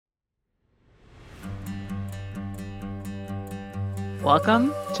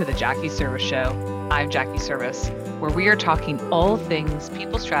Welcome to the Jackie Serviss Show. I'm Jackie Serviss, where we are talking all things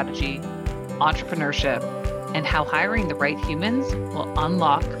people strategy, entrepreneurship, and how hiring the right humans will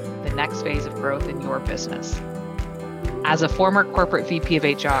unlock the next phase of growth in your business. As a former corporate VP of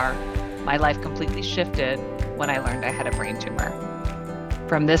HR, my life completely shifted when I learned I had a brain tumor.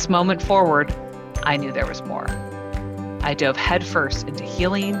 From this moment forward, I knew there was more. I dove headfirst into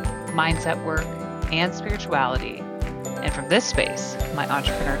healing, mindset work, and spirituality. And from this space, my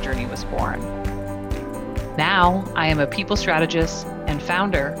entrepreneur journey was born. Now, I am a people strategist and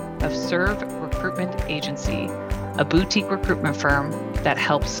founder of Serv Recruitment Agency, a boutique recruitment firm that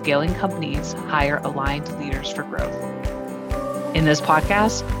helps scaling companies hire aligned leaders for growth. In this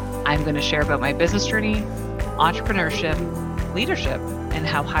podcast, I'm going to share about my business journey, entrepreneurship, leadership, and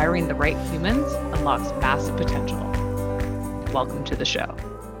how hiring the right humans unlocks massive potential. Welcome to the show.